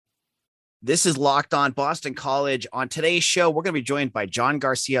This is Locked On Boston College. On today's show, we're going to be joined by John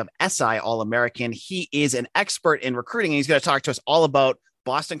Garcia of SI All-American. He is an expert in recruiting, and he's going to talk to us all about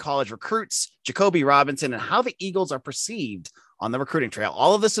Boston College recruits, Jacoby Robinson, and how the Eagles are perceived on the recruiting trail.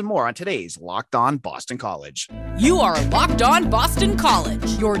 All of this and more on today's Locked On Boston College. You are Locked On Boston College,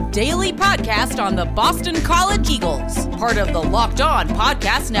 your daily podcast on the Boston College Eagles, part of the Locked On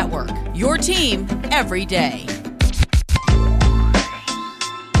Podcast Network, your team every day.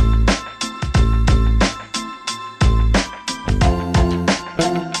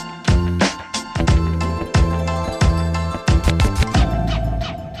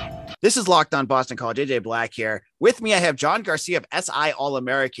 This is Locked On Boston College. AJ Black here. With me, I have John Garcia of SI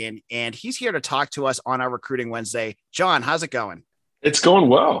All-American, and he's here to talk to us on our Recruiting Wednesday. John, how's it going? It's going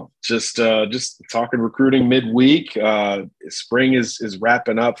well. Just talking recruiting midweek. Spring is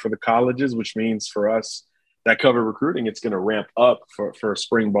wrapping up for the colleges, which means for us that cover recruiting, it's going to ramp up for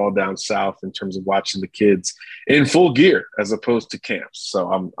spring ball down south in terms of watching the kids in full gear as opposed to camps.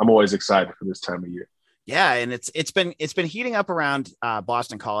 So I'm always excited for this time of year. Yeah, and it's been heating up around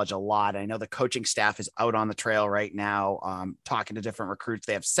Boston College a lot. I know the coaching staff is out on the trail right now, talking to different recruits.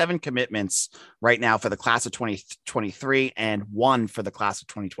 They have 7 commitments right now for the class of 2023 and 1 for the class of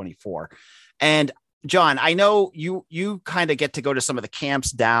 2024. And John, I know you kind of get to go to some of the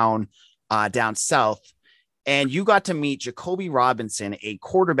camps down south, and you got to meet Jacoby Robinson, a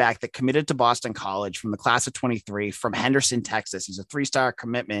quarterback that committed to Boston College from the class of 23 from Henderson, Texas. He's a 3-star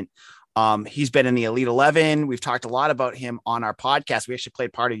commitment. He's been in the Elite 11. We've talked a lot about him on our podcast. We actually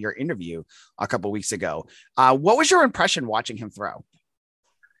played part of your interview a couple of weeks ago. What was your impression watching him throw?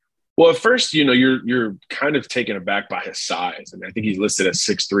 Well, at first, you're kind of taken aback by his size. I mean, I think he's listed at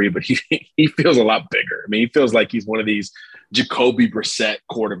 6'3", but he feels a lot bigger. I mean, he feels like he's one of these Jacoby Brissett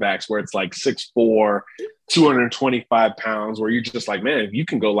quarterbacks where it's like 6'4", 225 pounds, where you're just like, man, you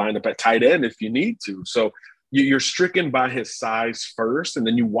can go line up at tight end if you need to. So you're stricken by his size first, and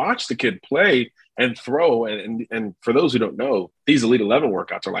then you watch the kid play and throw. And for those who don't know, these Elite 11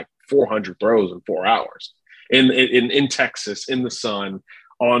 workouts are like 400 throws in 4 hours in Texas, in the sun,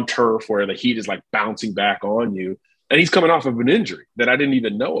 on turf where the heat is like bouncing back on you. And he's coming off of an injury that I didn't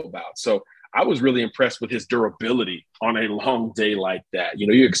even know about. So I was really impressed with his durability on a long day like that.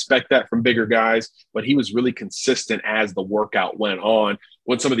 You expect that from bigger guys, but he was really consistent as the workout went on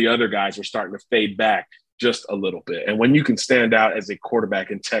when some of the other guys were starting to fade back just a little bit. And when you can stand out as a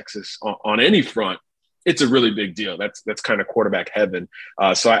quarterback in Texas on any front, it's a really big deal. That's kind of quarterback heaven.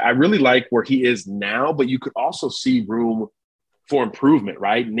 So I really like where he is now, but you could also see room for improvement,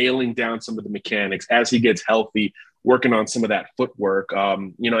 right? Nailing down some of the mechanics as he gets healthy, working on some of that footwork.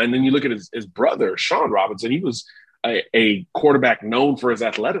 And then you look at his brother, Sean Robinson. He was a quarterback known for his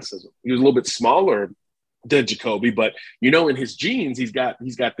athleticism. He was a little bit smaller than Jacoby, but in his genes, he's got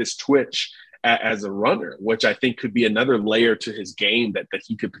this twitch as a runner, which I think could be another layer to his game that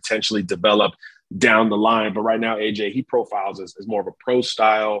he could potentially develop down the line. But right now, AJ, he profiles as more of a pro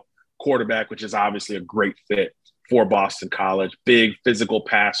style quarterback, which is obviously a great fit for Boston College. Big physical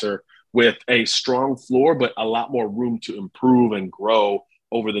passer with a strong floor, but a lot more room to improve and grow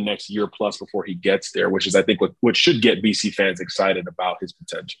over the next year plus before he gets there, which is, I think, what should get BC fans excited about his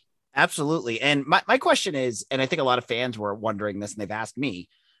potential. Absolutely. And my question is, and I think a lot of fans were wondering this and they've asked me,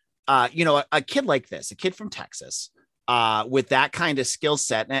 a kid like this, a kid from Texas, with that kind of skill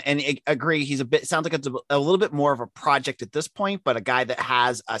set, and I agree, sounds like it's a little bit more of a project at this point, but a guy that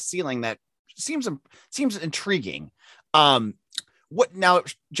has a ceiling that seems intriguing. What now,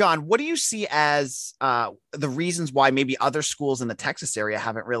 John, what do you see as the reasons why maybe other schools in the Texas area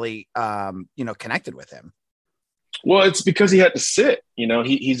haven't really, connected with him? Well, it's because he had to sit.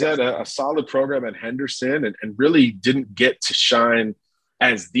 He's at a solid program at Henderson and really didn't get to shine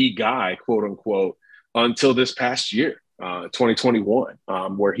as the guy, quote unquote, until this past year, 2021,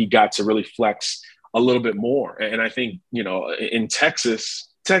 where he got to really flex a little bit more. And I think, in Texas,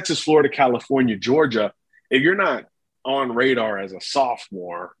 Florida, California, Georgia, if you're not on radar as a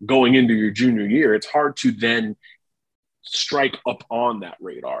sophomore going into your junior year, it's hard to then strike up on that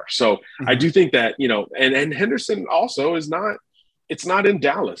radar. So I do think that, and Henderson also it's not in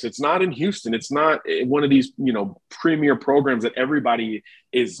Dallas. It's not in Houston. It's not one of these, premier programs that everybody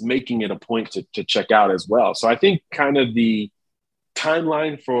is making it a point to check out as well. So I think kind of the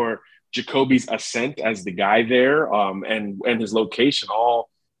timeline for Jacoby's ascent as the guy there and his location all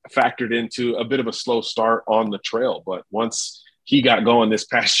factored into a bit of a slow start on the trail. But once he got going this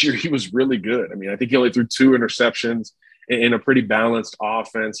past year, he was really good. I mean, I think he only threw 2 interceptions in a pretty balanced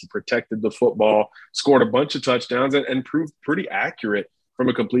offense. He protected the football, scored a bunch of touchdowns, and proved pretty accurate from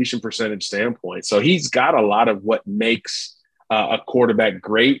a completion percentage standpoint. So he's got a lot of what makes a quarterback,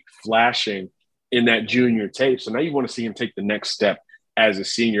 great flashing in that junior tape. So now you want to see him take the next step as a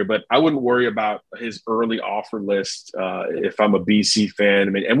senior, but I wouldn't worry about his early offer list if I'm a BC fan.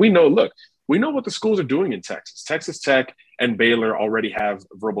 I mean, and we know what the schools are doing in Texas. Texas Tech and Baylor already have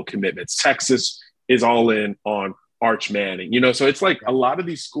verbal commitments. Texas is all in on Arch Manning, so it's like a lot of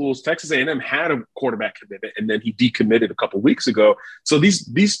these schools, Texas A&M had a quarterback commitment and then he decommitted a couple of weeks ago. So these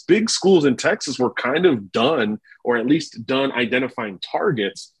big schools in Texas were kind of done, or at least done identifying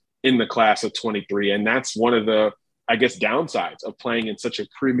targets in the class of 23. And that's one of the, I guess, downsides of playing in such a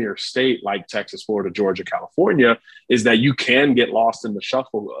premier state like Texas, Florida, Georgia, California, is that you can get lost in the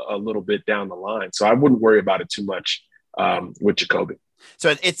shuffle a little bit down the line. So I wouldn't worry about it too much with Jacoby.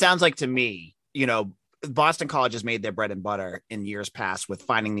 So it sounds like to me, Boston College has made their bread and butter in years past with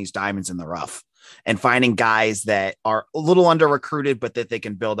finding these diamonds in the rough and finding guys that are a little under recruited, but that they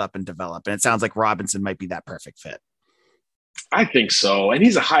can build up and develop. And it sounds like Robinson might be that perfect fit. I think so. And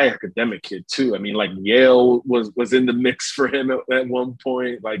he's a high academic kid too. I mean, like Yale was in the mix for him at one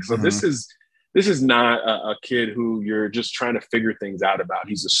point. Like, so this is not a kid who you're just trying to figure things out about.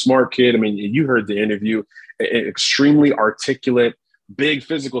 He's a smart kid. I mean, you heard the interview, extremely articulate, big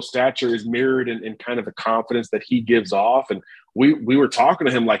physical stature is mirrored in kind of the confidence that he gives off. And we were talking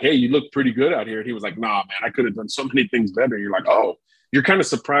to him like, hey, you look pretty good out here. And he was like, nah, man, I could have done so many things better. You're like, oh, you're kind of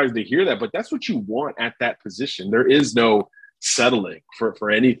surprised to hear that, but that's what you want at that position. There is no settling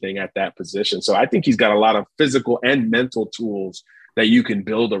for anything at that position. So I think he's got a lot of physical and mental tools that you can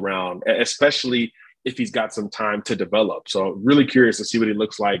build around, especially if he's got some time to develop. So really curious to see what he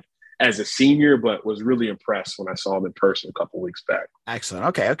looks like as a senior, but was really impressed when I saw him in person a couple of weeks back.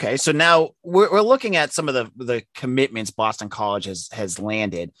 Excellent. Okay. So now we're looking at some of the commitments Boston College has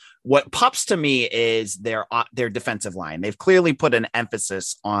landed. What pops to me is their defensive line. They've clearly put an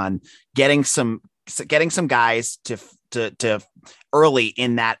emphasis on getting some guys to early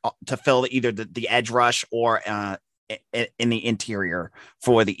in that to fill either the edge rush or in the interior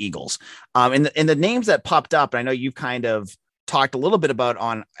for the Eagles. And the names that popped up, and I know you've kind of talked a little bit about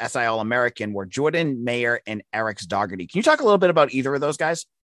on SI All-American, were Jordan Mayer and Eric Dougherty. Can you talk a little bit about either of those guys?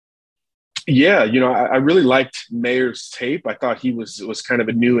 Yeah, I really liked Mayer's tape. I thought he was kind of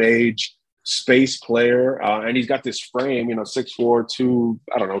a new age space player, and he's got this frame, 6'4",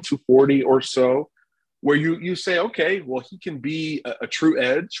 240 or so, where you say, okay, well, he can be a true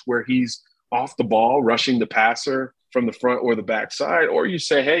edge where he's off the ball, rushing the passer from the front or the backside, or you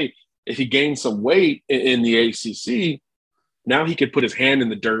say, hey, if he gains some weight in the ACC, now he could put his hand in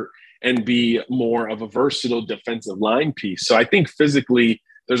the dirt and be more of a versatile defensive line piece. So I think physically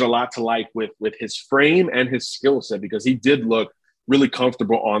there's a lot to like with his frame and his skill set, because he did look really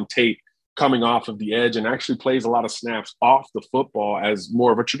comfortable on tape coming off of the edge and actually plays a lot of snaps off the football as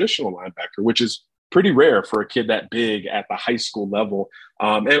more of a traditional linebacker, which is pretty rare for a kid that big at the high school level.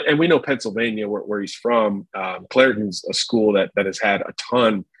 And we know Pennsylvania, where he's from, Clairton's a school that has had a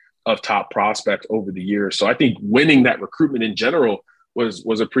ton of top prospects over the years. So I think winning that recruitment in general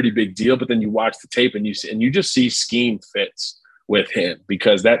was a pretty big deal. But then you watch the tape and you just see scheme fits with him,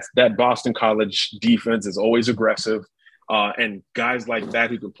 because that Boston College defense is always aggressive. And guys like that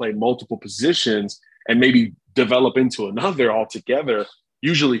who can play multiple positions and maybe develop into another altogether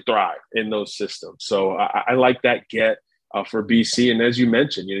usually thrive in those systems. So I like that get for BC. And as you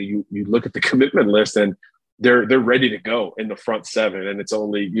mentioned, you look at the commitment list and they're ready to go in the front seven, and it's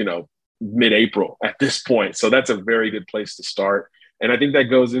only, mid-April at this point. So that's a very good place to start. And I think that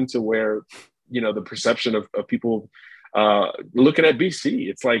goes into where, the perception of people looking at BC,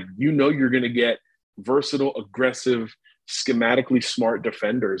 it's like, you're going to get versatile, aggressive, schematically smart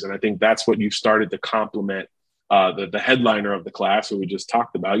defenders. And I think that's what you've started to complement the headliner of the class who we just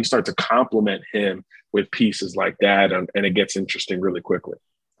talked about. You start to complement him with pieces like that, and it gets interesting really quickly.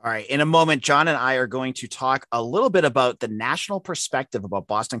 All right. In a moment, John and I are going to talk a little bit about the national perspective about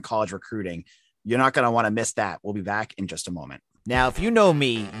Boston College recruiting. You're not going to want to miss that. We'll be back in just a moment. Now, if you know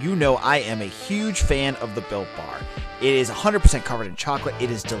me, you know I am a huge fan of the Built Bar. It is 100% covered in chocolate.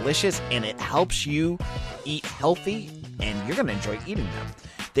 It is delicious, and it helps you eat healthy, and you're going to enjoy eating them.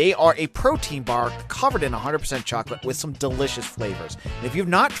 They are a protein bar covered in 100% chocolate with some delicious flavors. And if you've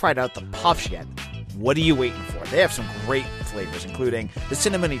not tried out the puffs yet, what are you waiting for? They have some great flavors, including the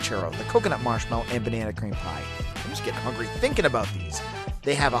cinnamon churro, the coconut marshmallow, and banana cream pie. I'm just getting hungry thinking about these.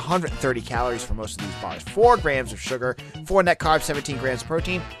 They have 130 calories for most of these bars, 4 grams of sugar, 4 net carbs, 17 grams of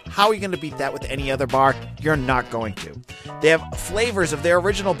protein. How are you going to beat that with any other bar? You're not going to. They have flavors of their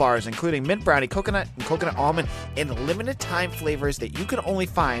original bars, including mint brownie, coconut, and coconut almond, and limited time flavors that you can only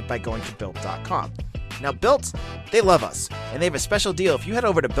find by going to Built.com. Now, Built, they love us, and they have a special deal. If you head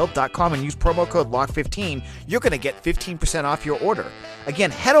over to Built.com and use promo code LOCK15, you're going to get 15% off your order.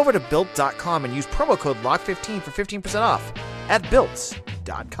 Again, head over to Built.com and use promo code LOCK15 for 15% off at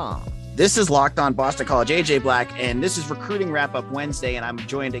Built.com. This is Locked On Boston College, AJ Black, and this is Recruiting Wrap-Up Wednesday, and I'm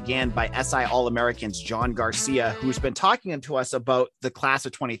joined again by SI All-Americans John Garcia, who's been talking to us about the class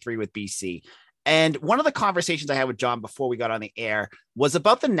of 23 with BC. And one of the conversations I had with John before we got on the air was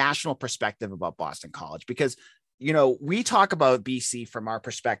about the national perspective about Boston College, because, you know, we talk about BC from our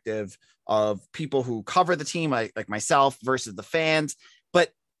perspective of people who cover the team, like myself, versus the fans,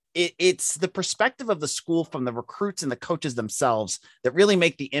 but it's the perspective of the school from the recruits and the coaches themselves that really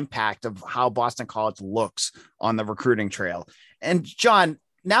make the impact of how Boston College looks on the recruiting trail. And John,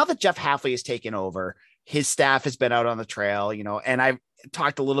 now that Jeff Hafley has taken over, his staff has been out on the trail, you know, and I've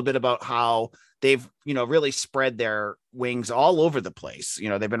talked a little bit about how they've, you know, really spread their wings all over the place. You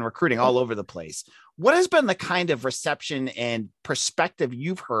know, they've been recruiting all over the place. What has been the kind of reception and perspective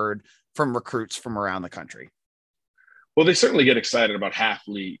you've heard from recruits from around the country? Well, they certainly get excited about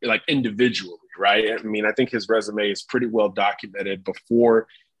Hafley, like individually, right? I mean, I think his resume is pretty well documented before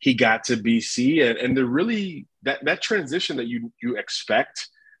he got to BC, and they're really that transition that you expect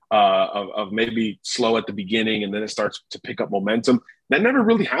of maybe slow at the beginning and then it starts to pick up momentum. That never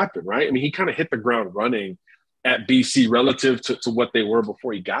really happened, right? I mean, he kind of hit the ground running at BC relative to what they were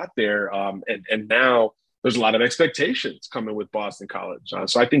before he got there, and now there's a lot of expectations coming with Boston College.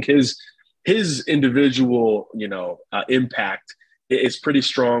 So I think his individual, impact is pretty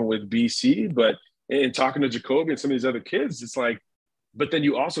strong with BC, but in talking to Jacoby and some of these other kids, it's like, but then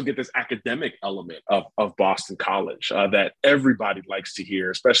you also get this academic element of Boston College that everybody likes to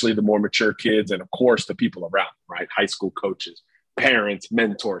hear, especially the more mature kids. And of course, the people around, right? High school coaches, parents,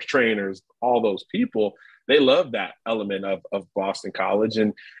 mentors, trainers, all those people, they love that element of Boston College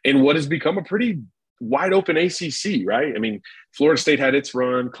and what has become a pretty wide open ACC, right? I mean, Florida State had its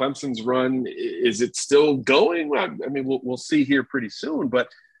run, Clemson's run. Is it still going? I mean, we'll see here pretty soon, but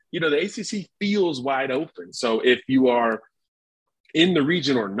the ACC feels wide open. So if you are in the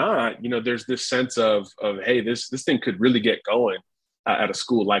region or not, there's this sense of hey, this thing could really get going at a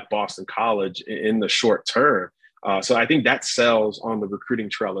school like Boston College in the short term. So I think that sells on the recruiting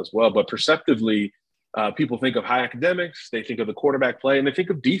trail as well. But perceptively, people think of high academics, they think of the quarterback play, and they think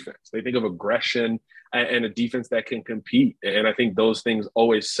of defense. They think of aggression and a defense that can compete. And I think those things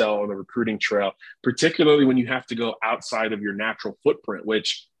always sell on the recruiting trail, particularly when you have to go outside of your natural footprint,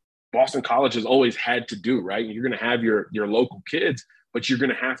 which Boston College has always had to do, right? You're going to have your local kids, but you're going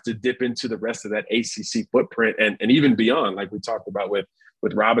to have to dip into the rest of that ACC footprint and even beyond, like we talked about with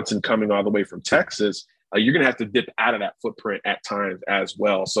Robinson coming all the way from Texas. You're going to have to dip out of that footprint at times as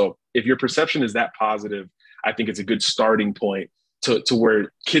well. So if your perception is that positive, I think it's a good starting point to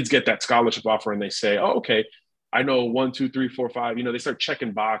where kids get that scholarship offer and they say, oh, okay, I know 1, 2, 3, 4, 5, they start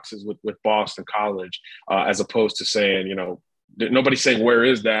checking boxes with Boston College as opposed to saying, nobody's saying, where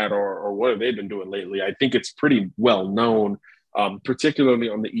is that? Or what have they been doing lately? I think it's pretty well known, particularly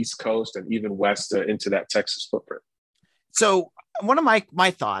on the East Coast and even west into that Texas footprint. So one of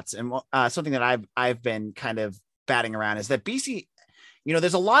my thoughts and something that I've been kind of batting around is that BC,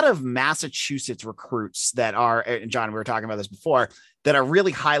 there's a lot of Massachusetts recruits that are, and John, we were talking about this before, that are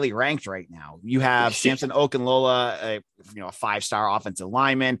really highly ranked right now. You have Samson Okunlola, a 5-star offensive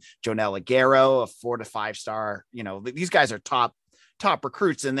lineman, Jonel Aguero, a 4 to 5-star. These guys are top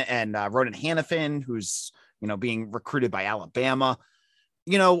recruits, and Ronan Hannafin, who's being recruited by Alabama.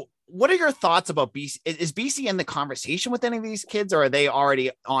 What are your thoughts about BC? Is BC in the conversation with any of these kids, or are they already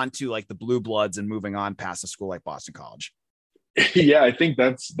on to like the blue bloods and moving on past a school like Boston College? Yeah, I think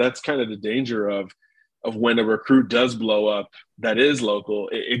that's kind of the danger of when a recruit does blow up that is local,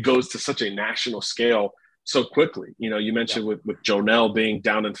 it goes to such a national scale so quickly. You mentioned with Jonel being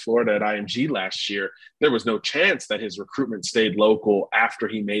down in Florida at IMG last year, there was no chance that his recruitment stayed local after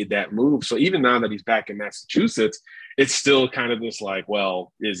he made that move. So even now that he's back in Massachusetts, it's still kind of this like,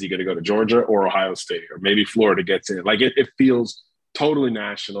 well, is he going to go to Georgia or Ohio State or maybe Florida gets in? Like it feels totally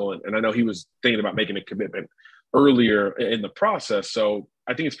national. And I know he was thinking about making a commitment earlier in the process. So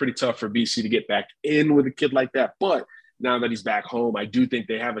I think it's pretty tough for BC to get back in with a kid like that. But now that he's back home, I do think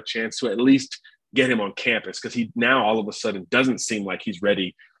they have a chance to at least get him on campus because he now all of a sudden doesn't seem like he's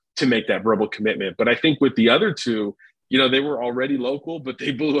ready to make that verbal commitment. But I think with the other two, they were already local, but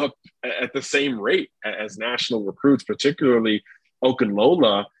they blew up at the same rate as national recruits, particularly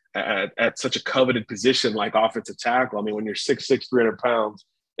Okunlola at such a coveted position like offensive tackle. I mean, when you're 6'6", 300 pounds,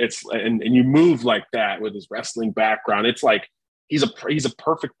 and you move like that with his wrestling background, it's like he's a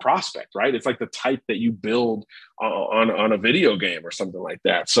perfect prospect, right? It's like the type that you build on a video game or something like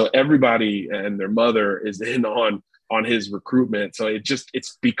that. So everybody and their mother is in on his recruitment. So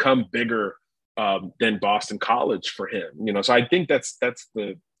it's become bigger than Boston College for him, So I think that's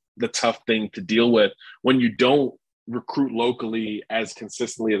the tough thing to deal with when you don't recruit locally as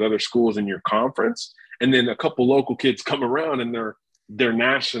consistently as other schools in your conference, and then a couple local kids come around and they're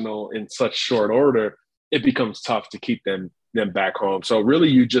national in such short order. It becomes tough to keep them back home. So really,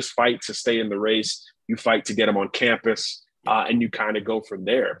 you just fight to stay in the race. You fight to get them on campus, and you kind of go from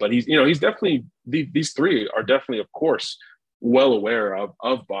there. But he's definitely these three are definitely, of course, well aware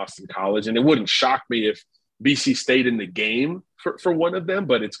of Boston College, and it wouldn't shock me if BC stayed in the game for one of them.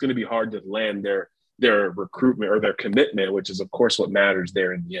 But it's going to be hard to land their recruitment or their commitment, which is, of course, what matters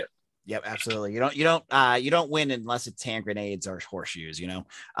there in the end. Yep, absolutely. You don't win unless it's hand grenades or horseshoes,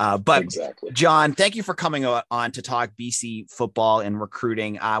 But exactly. John, thank you for coming on to talk BC football and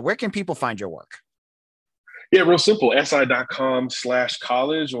recruiting. Where can people find your work? Yeah, real simple.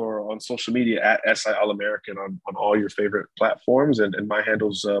 SI.com/college or on social media at SI All American on all your favorite platforms. And my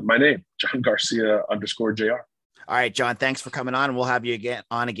handle's my name, John Garcia _JR. All right, John, thanks for coming on, and we'll have you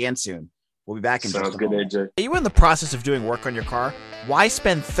again soon. We'll be back in Sounds just a good, moment. AJ. Are you in the process of doing work on your car? Why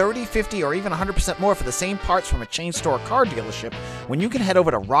spend 30, 50, or even 100% more for the same parts from a chain store car dealership when you can head over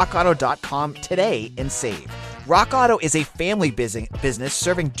to rockauto.com today and save? Rock Auto is a family business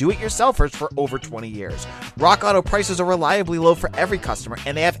serving do-it-yourselfers for over 20 years. Rock Auto prices are reliably low for every customer,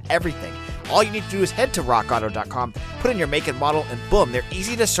 and they have everything. All you need to do is head to rockauto.com, put in your make and model, and boom, their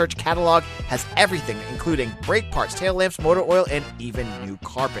easy-to-search catalog has everything, including brake parts, tail lamps, motor oil, and even new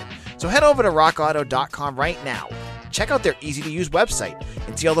carpet. So head over to rockauto.com right now. Check out their easy-to-use website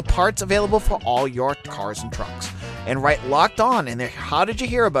and see all the parts available for all your cars and trucks. And write Locked On in their How Did You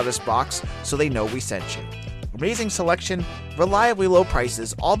Hear About Us box so they know we sent you. Amazing selection, reliably low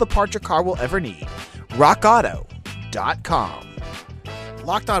prices, all the parts your car will ever need. rockauto.com.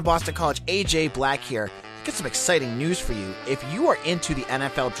 Locked On Boston College, AJ Black here. Get some exciting news for you. If you are into the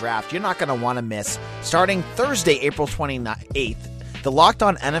NFL draft, you're not going to want to miss, starting Thursday, April 28th, the Locked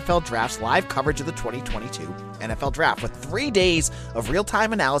On NFL Draft's live coverage of the 2022 NFL Draft with 3 days of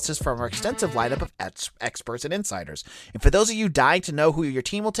real-time analysis from our extensive lineup of experts and insiders. And for those of you dying to know who your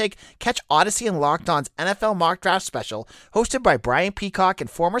team will take, catch Odyssey and Locked On's NFL Mock Draft Special, hosted by Brian Peacock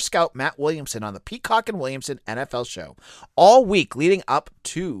and former scout Matt Williamson on the Peacock and Williamson NFL Show, all week leading up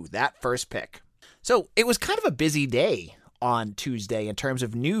to that first pick. So it was kind of a busy day on Tuesday in terms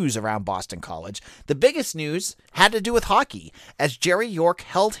of news around Boston College. The biggest news had to do with hockey, as Jerry York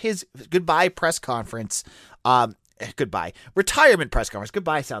held his goodbye press conference. Retirement press conference.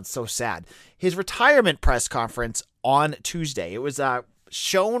 Goodbye sounds so sad. His retirement press conference on Tuesday. It was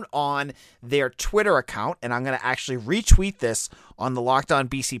shown on their Twitter account, and I'm going to actually retweet this on the Locked On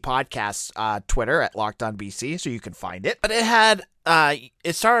BC podcast Twitter at Locked On BC, so you can find it. But it had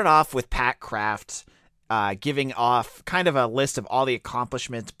it started off with Pat Kraft giving off kind of a list of all the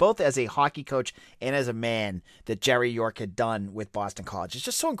accomplishments, both as a hockey coach and as a man, that Jerry York had done with Boston College. It's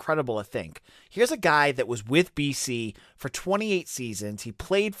just so incredible to think. Here's a guy that was with BC for 28 seasons. He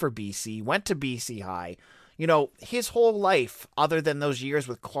played for BC, went to BC High. His whole life, other than those years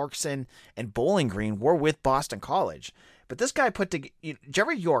with Clarkson and Bowling Green, were with Boston College. But this guy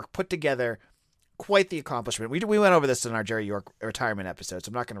Jerry York put together quite the accomplishment. We went over this in our Jerry York retirement episode, so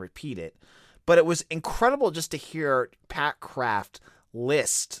I'm not going to repeat it. But it was incredible just to hear Pat Kraft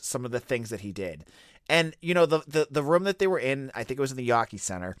list some of the things that he did. And, the room that they were in, I think it was in the Yawkey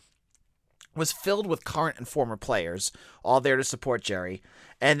Center, was filled with current and former players, all there to support Jerry.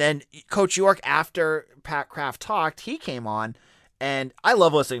 And then Coach York, after Pat Kraft talked, he came on, and I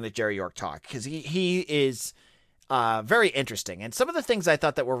love listening to Jerry York talk because he is very interesting. And some of the things I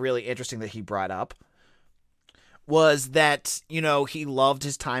thought that were really interesting that he brought up was that, he loved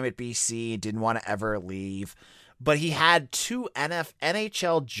his time at BC, didn't want to ever leave, but he had 2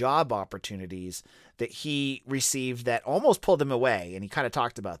 NHL job opportunities that he received that almost pulled him away, and he kind of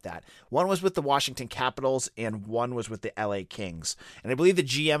talked about that. One was with the Washington Capitals, and one was with the LA Kings. And I believe the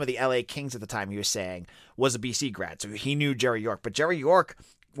GM of the LA Kings at the time, he was saying, was a BC grad, so he knew Jerry York. But Jerry York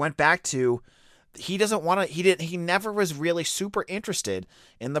went back to, he never was really super interested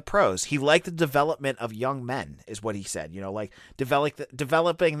in the pros. He liked the development of young men, is what he said, like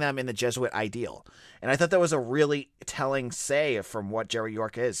developing them in the Jesuit ideal. And I thought that was a really telling say from what Jerry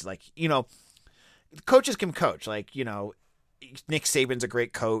York is. Like, coaches can coach, like, Nick Saban's a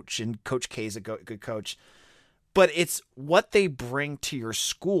great coach and Coach K's a good coach, but it's what they bring to your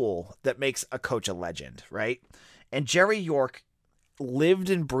school that makes a coach a legend. Right. And Jerry York lived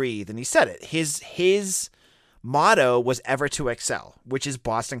and breathed, and he said it, his motto was ever to excel, which is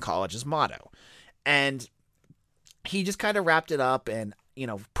Boston College's motto. And he just kind of wrapped it up. And,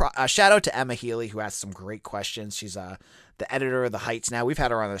 shout out to Emma Healy, who asked some great questions. She's the editor of The Heights now. We've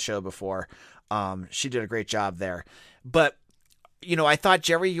had her on the show before. She did a great job there. But, I thought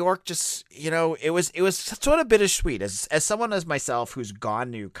Jerry York just, it was sort of bittersweet as someone as myself who's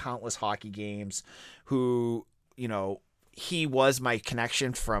gone to countless hockey games, who, he was my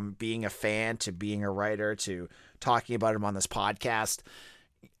connection from being a fan to being a writer to talking about him on this podcast.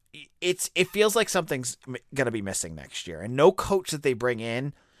 It feels like something's going to be missing next year, and no coach that they bring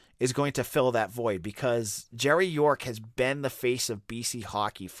in is going to fill that void, because Jerry York has been the face of BC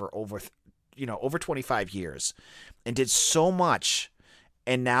hockey for over 25 years and did so much.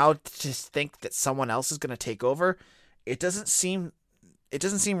 And now to think that someone else is going to take over, it doesn't seem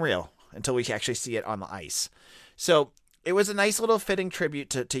real until we actually see it on the ice. So it was a nice little fitting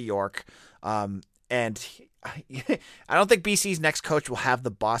tribute to York. And I don't think BC's next coach will have the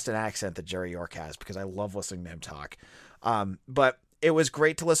Boston accent that Jerry York has, because I love listening to him talk. But it was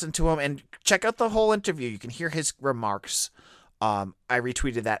great to listen to him, and check out the whole interview. You can hear his remarks. I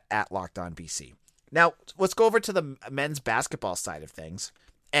retweeted that at Locked On BC. Now let's go over to the men's basketball side of things.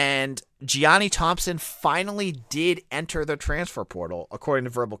 And Gianni Thompson finally did enter the transfer portal, according to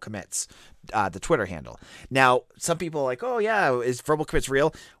Verbal Commits, the Twitter handle. Now, some people are like, oh yeah, is Verbal Commits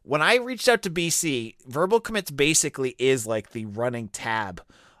real? When I reached out to BC, Verbal Commits basically is like the running tab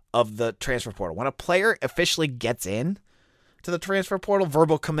of the transfer portal. When a player officially gets in to the transfer portal,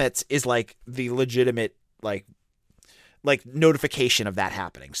 Verbal Commits is like the legitimate like notification of that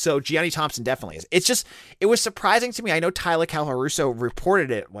happening. So Gianni Thompson definitely is. It was surprising to me. I know Tyler Calharuso reported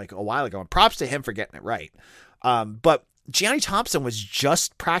it like a while ago, and props to him for getting it right. But Gianni Thompson was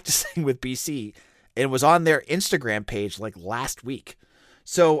just practicing with BC and was on their Instagram page like last week.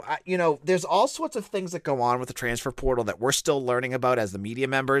 So, there's all sorts of things that go on with the transfer portal that we're still learning about as the media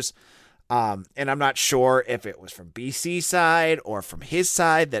members. And I'm not sure if it was from BC side or from his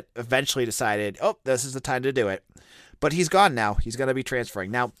side that eventually decided, oh, this is the time to do it. But he's gone now. He's going to be transferring.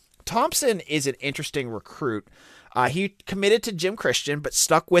 Now, Thompson is an interesting recruit. He committed to Jim Christian, but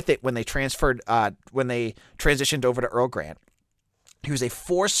stuck with it when they transitioned over to Earl Grant. He was a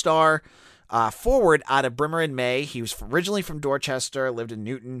 4-star forward out of Brimmer in May. He was originally from Dorchester, lived in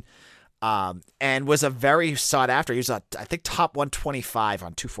Newton, and was a very sought after. He was, I think, top 125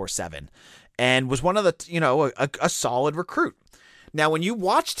 on 247, and was one of the, a solid recruit. Now, when you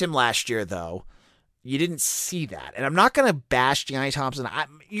watched him last year, though, you didn't see that. And I'm not going to bash Gianni Thompson.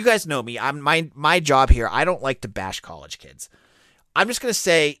 You guys know me. My job here, I don't like to bash college kids. I'm just going to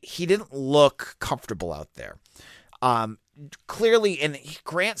say he didn't look comfortable out there. Clearly, and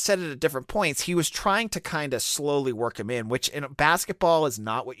Grant said it at different points, he was trying to kind of slowly work him in, which in basketball is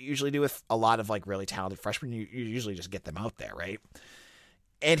not what you usually do with a lot of like really talented freshmen. You usually just get them out there, right?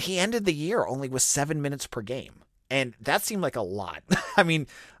 And he ended the year only with 7 minutes per game. And that seemed like a lot. I mean,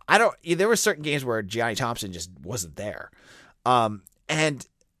 there were certain games where Gianni Thompson just wasn't there. And,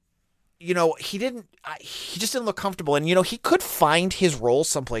 he just didn't look comfortable. And, he could find his role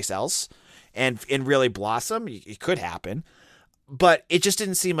someplace else and really blossom. It could happen. But it just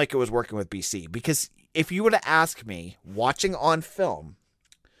didn't seem like it was working with BC. Because if you were to ask me, watching on film,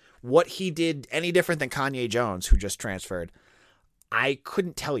 what he did any different than Kanye Jones, who just transferred, I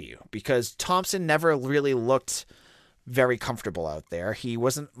couldn't tell you, because Thompson never really looked very comfortable out there. He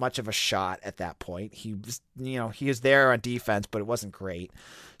wasn't much of a shot at that point. He was, he was there on defense, but it wasn't great.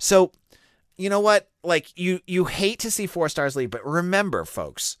 So, you know what? Like, you hate to see 4-stars leave, but remember,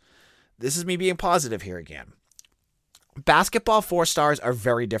 folks, this is me being positive here again. Basketball 4-stars are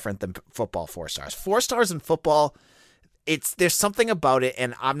very different than football 4-stars. 4-stars in football, there's something about it,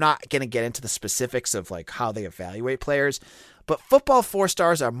 and I'm not going to get into the specifics of like how they evaluate players, but football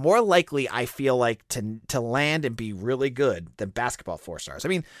 4-stars are more likely, I feel like, to land and be really good than basketball 4-stars. I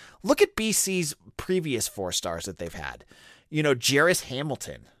mean, look at BC's previous 4-stars that they've had. Jarris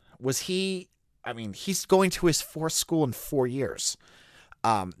Hamilton, he's going to his 4th school in 4 years.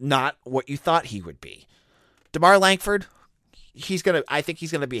 Not what you thought he would be. DeMar Langford, I think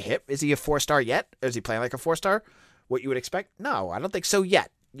he's going to be a hit. Is he a 4-star yet? Is he playing like a 4-star? What you would expect? No, I don't think so yet.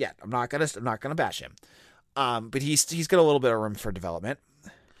 I'm not gonna bash him. But he's got a little bit of room for development.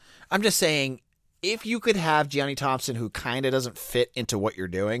 I'm just saying, if you could have Gianni Thompson, who kind of doesn't fit into what you're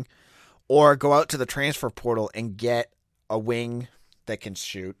doing, or go out to the transfer portal and get a wing that can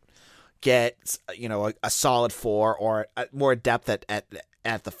shoot, get a solid 4 or more depth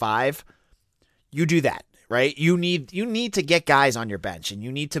at the 5, you do that. Right? You need to get guys on your bench, and you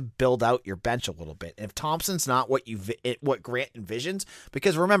need to build out your bench a little bit. And if Thompson's not what Grant envisions,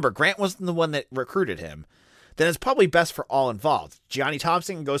 because remember, Grant wasn't the one that recruited him. then it's probably best for all involved. Gianni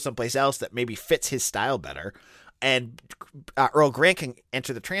Thompson can go someplace else that maybe fits his style better, and Earl Grant can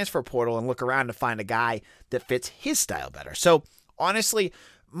enter the transfer portal and look around to find a guy that fits his style better. So honestly,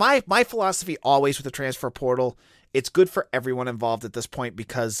 my philosophy always with the transfer portal, it's good for everyone involved at this point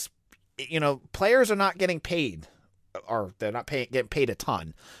because, players are not getting paid, or they're not getting paid a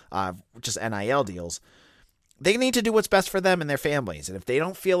ton, just NIL deals. They need to do what's best for them and their families. And if they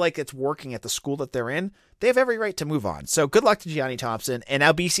don't feel like it's working at the school that they're in, they have every right to move on. So good luck to Gianni Thompson. And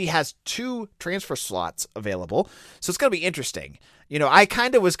now BC has 2 transfer slots available. So it's going to be interesting. I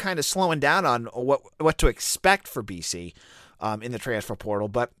was slowing down on what to expect for BC in the transfer portal.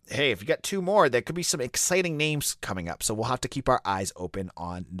 But hey, if you got 2 more, there could be some exciting names coming up. So we'll have to keep our eyes open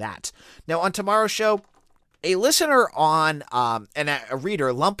on that. Now on tomorrow's show, a listener on, and a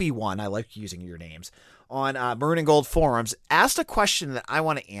reader, Lumpy One, I like using your names, on Maroon and Gold forums, asked a question that I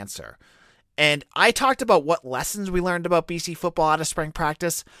want to answer. And I talked about what lessons we learned about BC football out of spring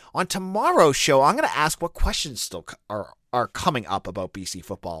practice. On tomorrow's show, I'm going to ask what questions still are coming up about BC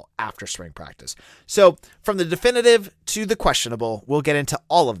football after spring practice. So from the definitive to the questionable, we'll get into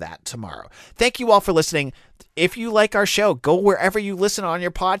all of that tomorrow. Thank you all for listening. If you like our show, go wherever you listen on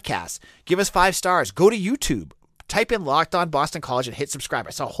your podcast. Give us 5 stars. Go to YouTube. Type in Locked On Boston College and hit subscribe. I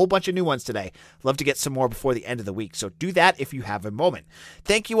saw a whole bunch of new ones today. Love to get some more before the end of the week. So do that if you have a moment.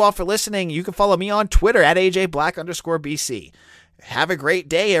 Thank you all for listening. You can follow me on Twitter at AJBlack_BC. Have a great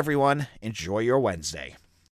day, everyone. Enjoy your Wednesday.